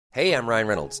Hey, I'm Ryan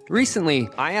Reynolds. Recently,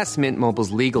 I asked Mint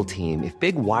Mobile's legal team if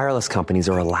big wireless companies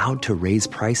are allowed to raise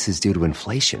prices due to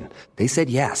inflation. They said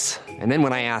yes. And then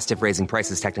when I asked if raising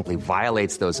prices technically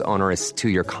violates those onerous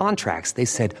two-year contracts, they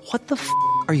said, "What the f***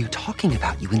 are you talking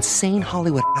about, you insane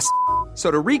Hollywood ass?" So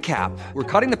to recap, we're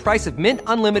cutting the price of Mint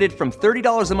Unlimited from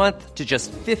 $30 a month to just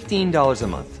 $15 a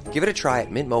month. Give it a try at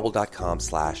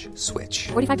mintmobile.com/switch.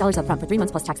 $45 up front for 3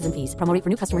 months plus taxes and fees. Promo rate for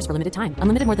new customers for limited time.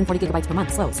 Unlimited more than 40 gigabytes per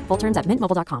month. Slows full terms at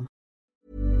mintmobile.com.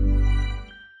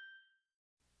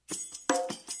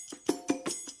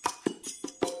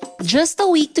 Just a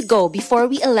week to go before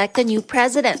we elect a new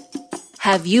president.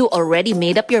 Have you already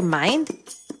made up your mind?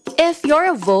 If you're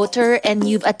a voter and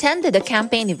you've attended a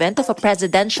campaign event of a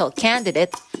presidential candidate,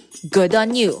 good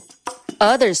on you.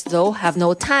 Others, though, have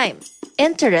no time,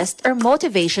 interest, or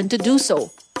motivation to do so.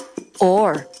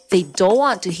 Or they don't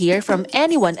want to hear from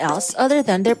anyone else other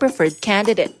than their preferred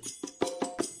candidate.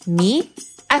 Me?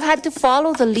 I've had to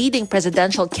follow the leading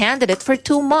presidential candidate for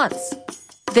 2 months.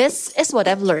 This is what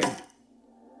I've learned.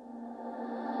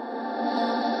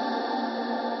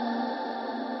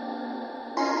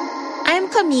 I'm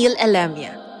Camille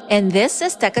Elemia, and this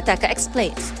is Teka Teka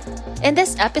Explains. In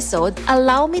this episode,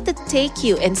 allow me to take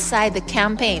you inside the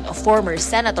campaign of former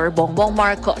Senator Bongbong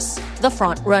Marcos, the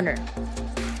front-runner.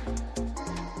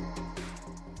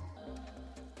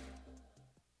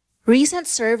 Recent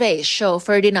surveys show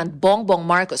Ferdinand Bongbong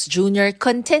Marcos Jr.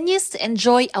 continues to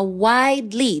enjoy a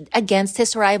wide lead against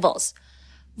his rivals.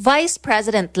 Vice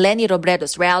President Leni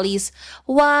Robredo's rallies,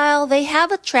 while they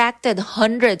have attracted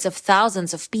hundreds of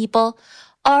thousands of people,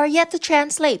 are yet to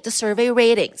translate to survey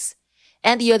ratings.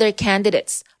 And the other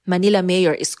candidates, Manila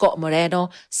Mayor Isko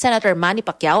Moreno, Senator Manny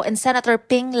Pacquiao, and Senator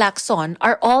Ping Lacson,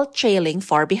 are all trailing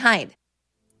far behind.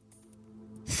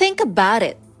 Think about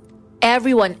it.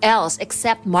 Everyone else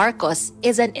except Marcos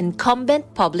is an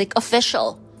incumbent public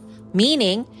official,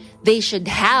 meaning they should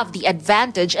have the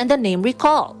advantage and the name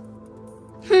recall.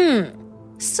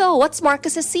 So what's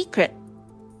Marcos' secret?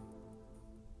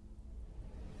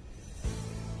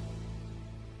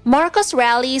 Marcos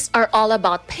rallies are all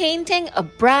about painting a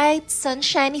bright,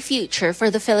 sunshiny future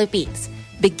for the Philippines,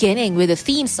 beginning with the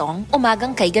theme song,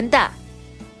 Umagang Kay Ganda.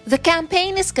 The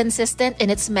campaign is consistent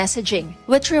in its messaging,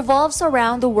 which revolves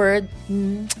around the word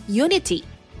unity.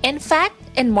 In fact,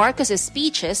 in Marcos'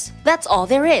 speeches, that's all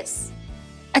there is.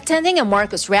 Attending a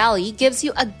Marcos rally gives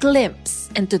you a glimpse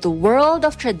into the world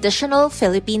of traditional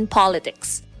Philippine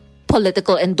politics.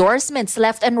 Political endorsements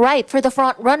left and right for the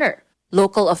front-runner,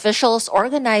 local officials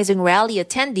organizing rally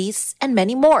attendees, and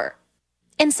many more.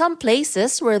 In some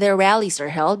places where their rallies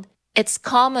are held, it's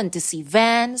common to see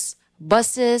vans,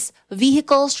 buses,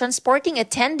 vehicles transporting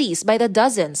attendees by the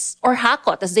dozens, or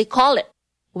hakot as they call it,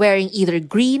 wearing either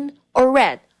green or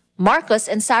red, Marcos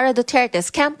and Sara Duterte's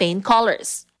campaign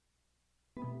colors.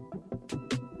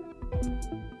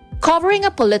 Covering a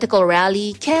political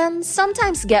rally can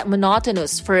sometimes get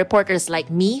monotonous for reporters like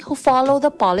me who follow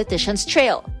the politician's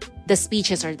trail. The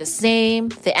speeches are the same,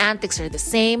 the antics are the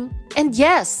same, and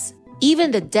yes,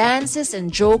 even the dances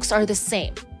and jokes are the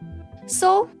same.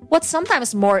 So, what's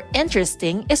sometimes more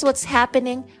interesting is what's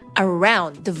happening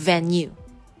around the venue.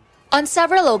 On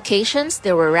several occasions,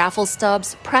 there were raffle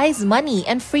stubs, prize money,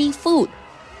 and free food,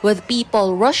 with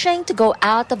people rushing to go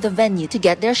out of the venue to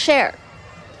get their share.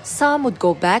 Some would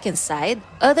go back inside,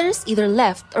 others either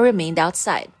left or remained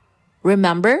outside.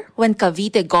 Remember when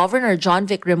Cavite Governor John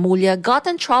Vic Remulla got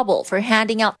in trouble for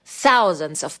handing out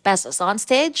thousands of pesos on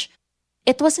stage?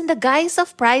 It was in the guise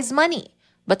of prize money,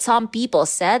 but some people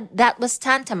said that was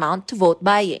tantamount to vote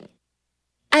buying.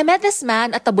 I met this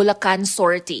man at the Bulacan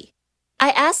sortie.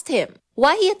 I asked him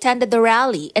why he attended the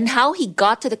rally and how he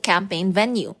got to the campaign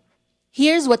venue.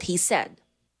 Here's what he said.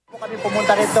 Kami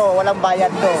pumunta rito, walang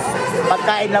bayad to.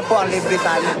 Pagkain lang po ang libre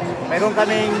sa amin. Meron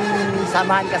kaming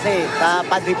samahan kasi sa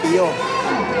Padre Pio.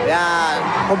 Kaya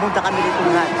pumunta kami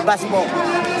dito lahat. Bus po.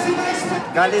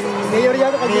 Galing mayor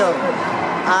yan, mayor.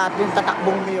 At yung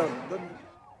tatakbong mayor.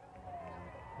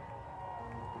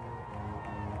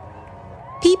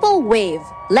 People wave,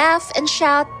 laugh, and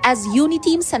shout as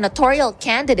Uniteam senatorial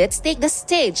candidates take the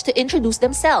stage to introduce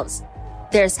themselves.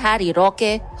 There's Harry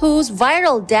Roque, whose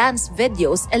viral dance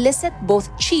videos elicit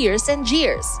both cheers and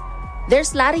jeers.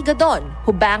 There's Larry Gadon,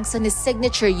 who banks on his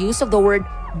signature use of the word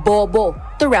bobo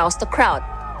to rouse the crowd.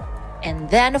 And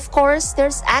then, of course,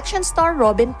 there's action star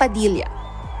Robin Padilla.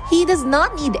 He does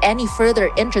not need any further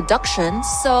introduction,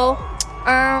 so,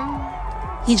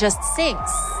 he just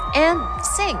sings and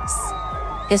sings.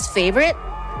 His favorite?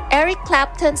 Eric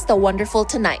Clapton's The Wonderful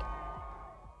Tonight.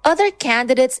 Other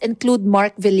candidates include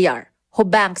Mark Villar, who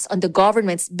banks on the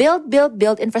government's Build, Build,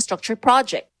 Build infrastructure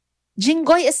project.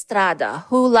 Jinggoy Estrada,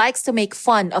 who likes to make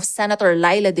fun of Senator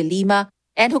Laila de Lima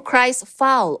and who cries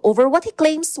foul over what he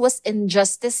claims was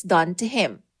injustice done to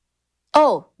him.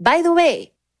 Oh, by the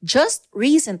way, just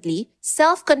recently,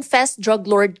 self-confessed drug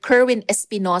lord Kerwin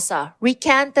Espinosa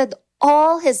recanted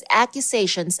all his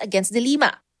accusations against de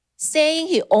Lima, saying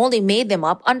he only made them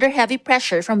up under heavy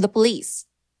pressure from the police.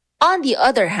 On the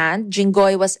other hand,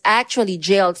 Jinggoy was actually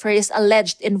jailed for his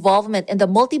alleged involvement in the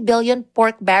multi-billion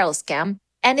pork barrel scam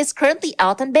and is currently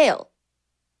out on bail.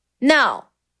 Now,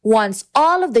 once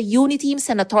all of the Uniteam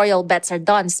senatorial bets are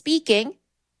done speaking,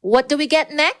 what do we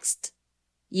get next?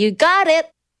 You got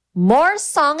it! More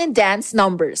song and dance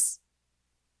numbers.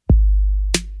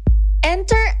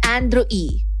 Enter Andrew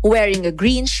E., wearing a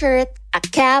green shirt, a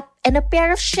cap, and a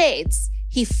pair of shades.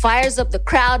 He fires up the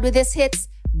crowd with his hits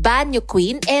Banyo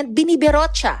Queen and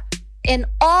Binibirocha. In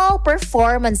all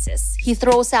performances, he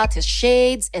throws out his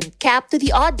shades and cap to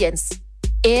the audience.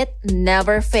 It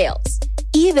never fails,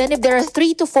 even if there are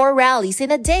 3 to 4 rallies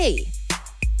in a day.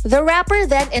 The rapper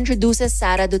then introduces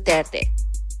Sara Duterte.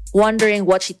 Wondering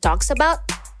what she talks about?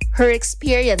 Her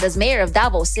experience as mayor of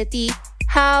Davao City,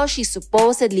 how she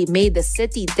supposedly made the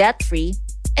city debt-free,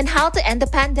 and how to end the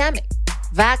pandemic.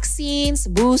 Vaccines,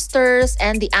 boosters,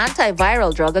 and the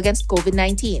antiviral drug against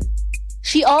COVID-19.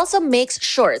 She also makes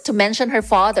sure to mention her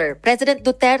father, President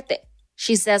Duterte.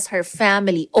 She says her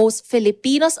family owes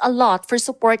Filipinos a lot for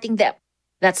supporting them.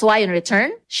 That's why in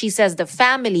return, she says the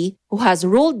family, who has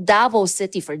ruled Davao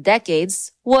City for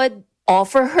decades, would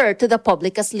offer her to the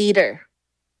public as leader.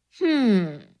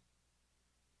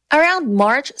 Around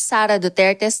March, Sara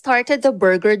Duterte started the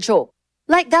burger joke.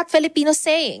 Like that Filipino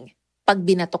saying, pag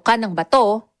binato ka ng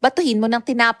bato, batuhin mo ng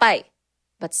tinapay.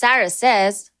 But Sara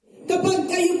says, kapag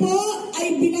kayo po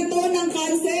ay binato ng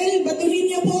cancel, batuhin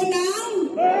niyo po ng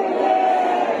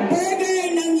burger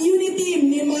ng Uniteam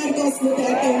ni Marcos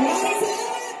Duterte.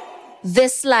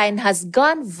 This line has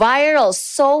gone viral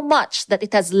so much that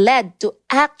it has led to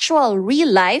actual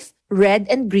real-life red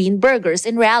and green burgers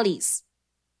in rallies.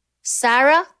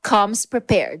 Sara comes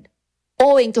prepared.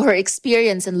 Owing to her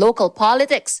experience in local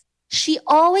politics, she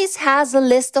always has a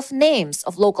list of names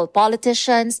of local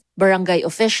politicians, barangay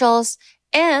officials,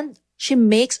 and she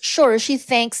makes sure she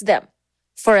thanks them.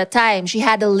 For a time, she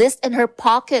had a list in her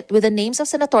pocket with the names of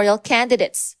senatorial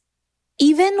candidates.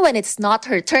 Even when it's not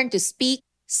her turn to speak,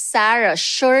 Sara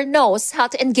sure knows how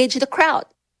to engage the crowd.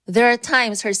 There are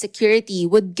times her security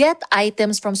would get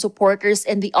items from supporters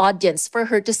in the audience for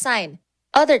her to sign.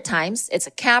 Other times, it's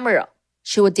a camera.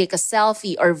 She would take a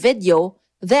selfie or video,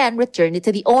 then return it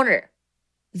to the owner.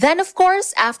 Then, of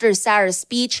course, after Sara's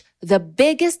speech, the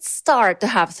biggest star to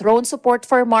have thrown support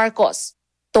for Marcos,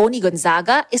 Tony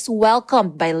Gonzaga, is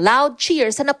welcomed by loud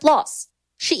cheers and applause.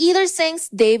 She either sings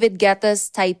David Guetta's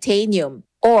Titanium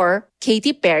or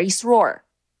Katy Perry's Roar.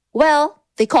 Well,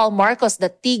 they call Marcos the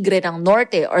Tigre ng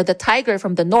Norte or the Tiger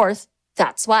from the North.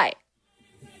 That's why.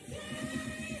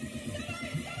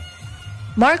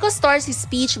 Marcos starts his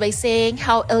speech by saying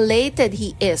how elated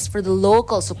he is for the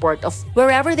local support of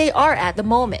wherever they are at the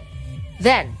moment.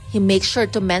 Then, he makes sure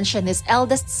to mention his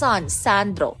eldest son,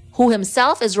 Sandro, who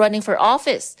himself is running for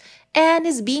office and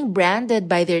is being branded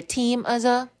by their team as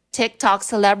a TikTok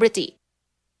celebrity.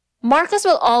 Marcos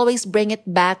will always bring it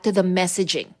back to the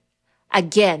messaging.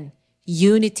 Again,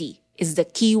 unity is the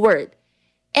key word.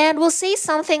 And will say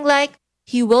something like,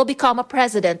 he will become a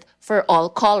president for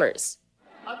all colors.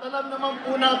 At alam naman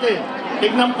po natin,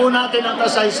 tignan po natin ang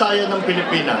kasaysayan ng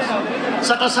Pilipinas.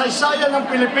 Sa kasaysayan ng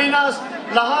Pilipinas,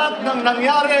 lahat ng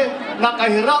nangyari na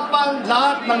kahirapan,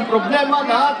 lahat ng problema,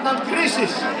 lahat ng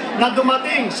krisis na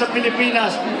dumating sa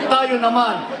Pilipinas, tayo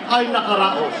naman ay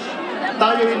nakaraos.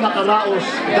 Tayo ay nakaraos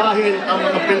dahil ang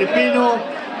mga Pilipino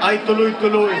ay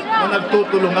tuloy-tuloy na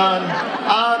nagtutulungan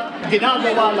at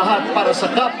ginagawa lahat para sa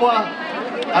kapwa.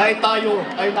 Ay tayo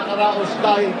ay nakaraos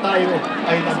dahil tayo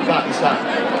ay nagkaisa.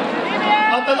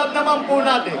 At alam naman po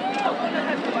natin,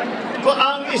 kung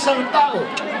ang isang tao,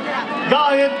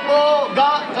 kahit po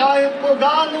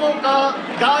gaano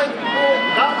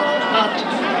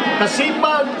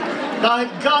kasipag,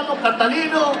 kahit gaano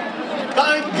katalino,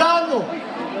 kahit gaano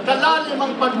kalalim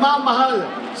ang pagmamahal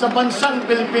sa bansang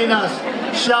Pilipinas,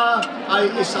 siya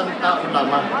ay isang tao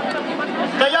lamang.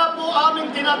 Kaya po aming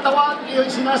tinatawag,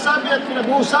 sinasabi at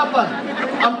pinag-uusapan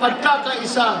ang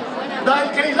pagkakaisa dahil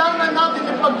kailangan natin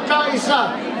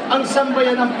ipagkaisa ang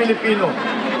sambayan ng Pilipino.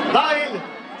 Dahil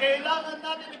kailangan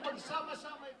natin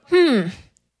ipagsama-sama.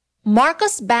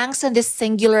 Marcos banks on this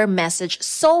singular message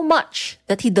so much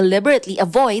that he deliberately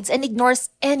avoids and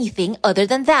ignores anything other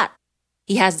than that.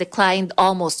 He has declined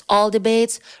almost all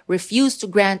debates, refused to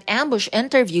grant ambush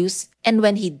interviews, and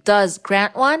when he does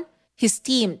grant one, His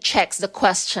team checks the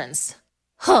questions.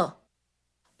 Huh.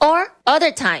 Or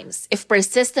other times, if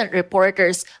persistent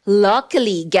reporters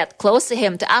luckily get close to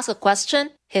him to ask a question,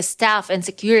 his staff and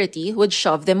security would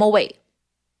shove them away.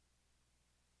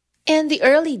 In the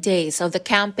early days of the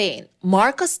campaign,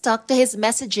 Marcos stuck to his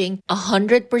messaging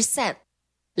 100%.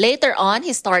 Later on,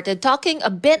 he started talking a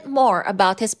bit more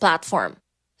about his platform.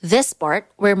 This part,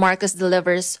 where Marcos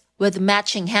delivers with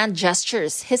matching hand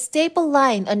gestures his staple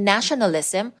line on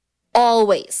nationalism,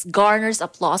 always garners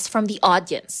applause from the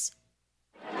audience.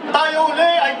 Tayo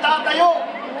uli ay tatayo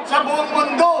sa buong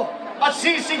mundo at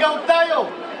sisigaw tayo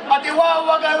at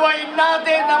iwawagawain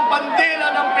natin ang bandila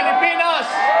ng Pilipinas.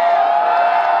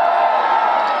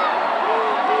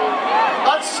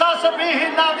 At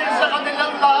sasabihin natin sa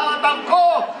kanilang lahat,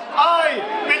 ako ay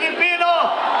Pilipino,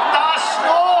 taas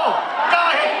ko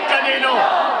kahit kanino.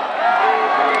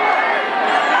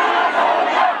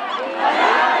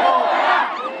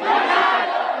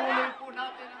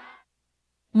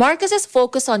 Marcos's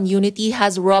focus on unity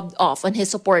has rubbed off on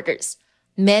his supporters.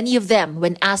 Many of them,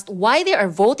 when asked why they are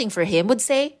voting for him, would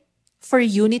say, for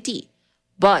unity.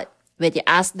 But when you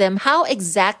ask them how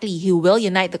exactly he will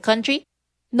unite the country,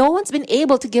 no one's been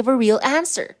able to give a real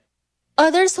answer.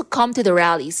 Others who come to the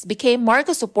rallies became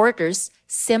Marcos supporters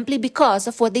simply because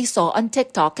of what they saw on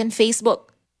TikTok and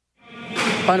Facebook.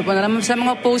 Paano po naman sa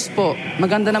mga post po?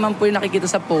 Maganda naman po yung nakikita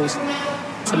sa post,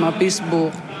 sa mga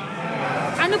Facebook.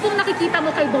 Ano pong nakikita mo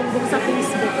kay Bongbong sa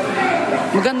Facebook?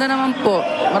 Maganda naman po.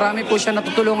 Marami po siya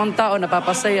natutulungang tao,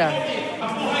 napapasaya.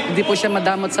 Hindi po siya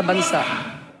madamot sa bansa.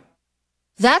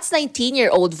 That's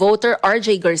 19-year-old voter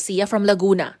RJ Garcia from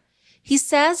Laguna. He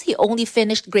says he only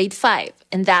finished grade 5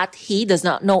 and that he does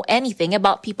not know anything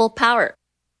about people power.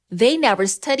 They never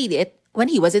studied it when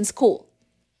he was in school.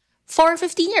 For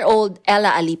 15-year-old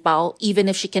Ella Alipao, even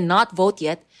if she cannot vote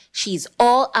yet, she's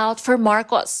all out for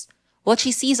Marcos. What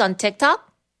she sees on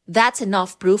TikTok, that's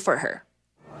enough proof for her.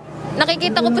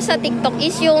 Nakikita ko po sa TikTok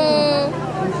is yung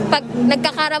pag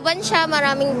nagkakaraban siya,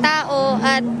 maraming tao,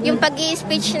 at yung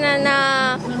pag-i-speech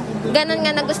na ganun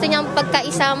nga na gusto niyang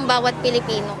pagkaisa ang bawat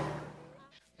Pilipino.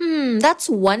 That's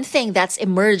one thing that's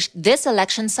emerged this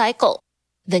election cycle.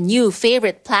 The new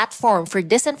favorite platform for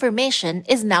disinformation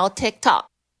is now TikTok.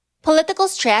 Political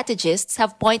strategists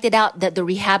have pointed out that the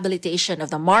rehabilitation of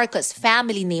the Marcos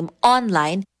family name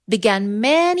online began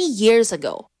many years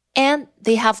ago, and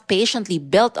they have patiently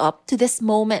built up to this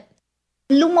moment.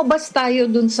 Lumabas tayo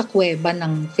dun sa kuweba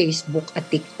ng Facebook at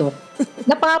TikTok.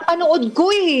 Napapanood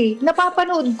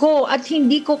ko at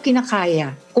hindi ko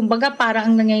kinakaya. Kumbaga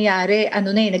parang ang nangyayari,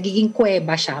 nagiging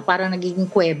kuweba siya. Parang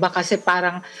nagiging kuweba kasi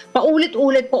parang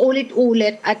paulit-ulit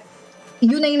at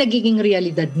yun na yung nagiging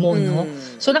realidad mo, no?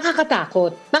 So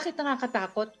nakakatakot. Bakit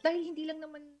nakakatakot? Dahil hindi lang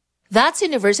naman... That's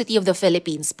University of the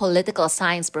Philippines political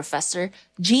science professor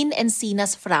Jean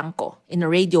Encinas Franco in a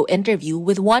radio interview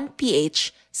with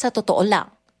 1PH sa Totoo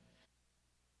Lang.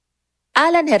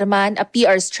 Alan Herman, a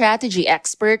PR strategy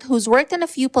expert who's worked on a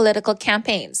few political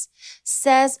campaigns,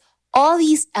 says all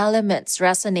these elements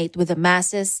resonate with the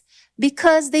masses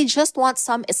because they just want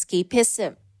some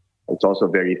escapism. It's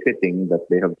also very fitting that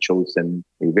they have chosen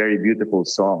a very beautiful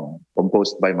song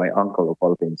composed by my uncle, who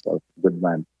called himself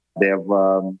Goodman. They have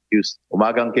used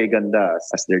Umagang Kay Ganda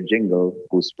as their jingle,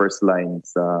 whose first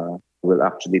lines will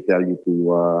actually tell you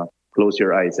to close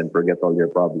your eyes and forget all your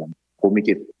problems.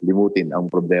 Pumikit, limutin ang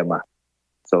problema.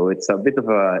 So it's a bit of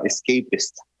an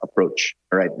escapist approach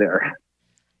right there.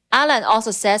 Alan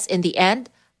also says in the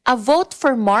end, a vote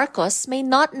for Marcos may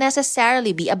not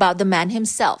necessarily be about the man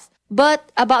himself, but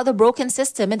about the broken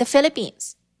system in the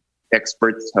Philippines.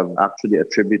 Experts have actually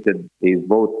attributed a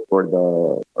vote for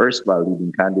the erstwhile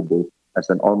leading candidate as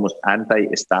an almost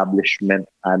anti-establishment,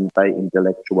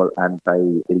 anti-intellectual,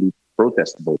 anti-elite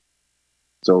protest vote.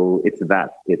 So it's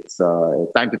that. It's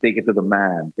time to take it to the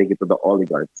man, take it to the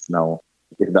oligarchs. Now,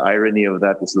 if the irony of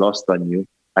that is lost on you,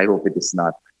 I hope it is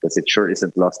not, because it sure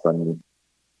isn't lost on you.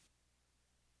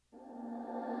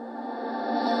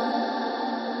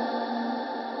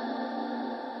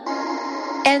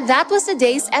 And that was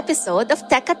today's episode of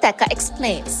Teka Teka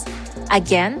Explains.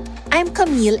 Again, I'm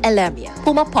Camille Elemia,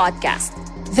 Puma Podcast.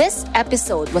 This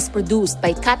episode was produced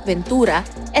by Kat Ventura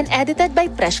and edited by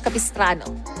Presh Capistrano.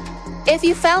 If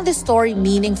you found this story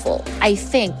meaningful, I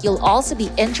think you'll also be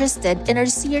interested in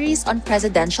our series on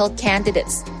presidential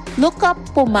candidates. Look up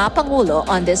Puma Pangulo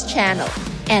on this channel.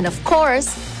 And of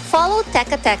course, follow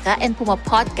Teka Teka and Puma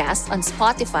Podcasts on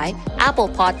Spotify, Apple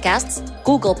Podcasts,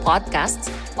 Google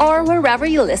Podcasts, or wherever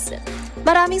you listen.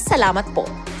 Maraming salamat po.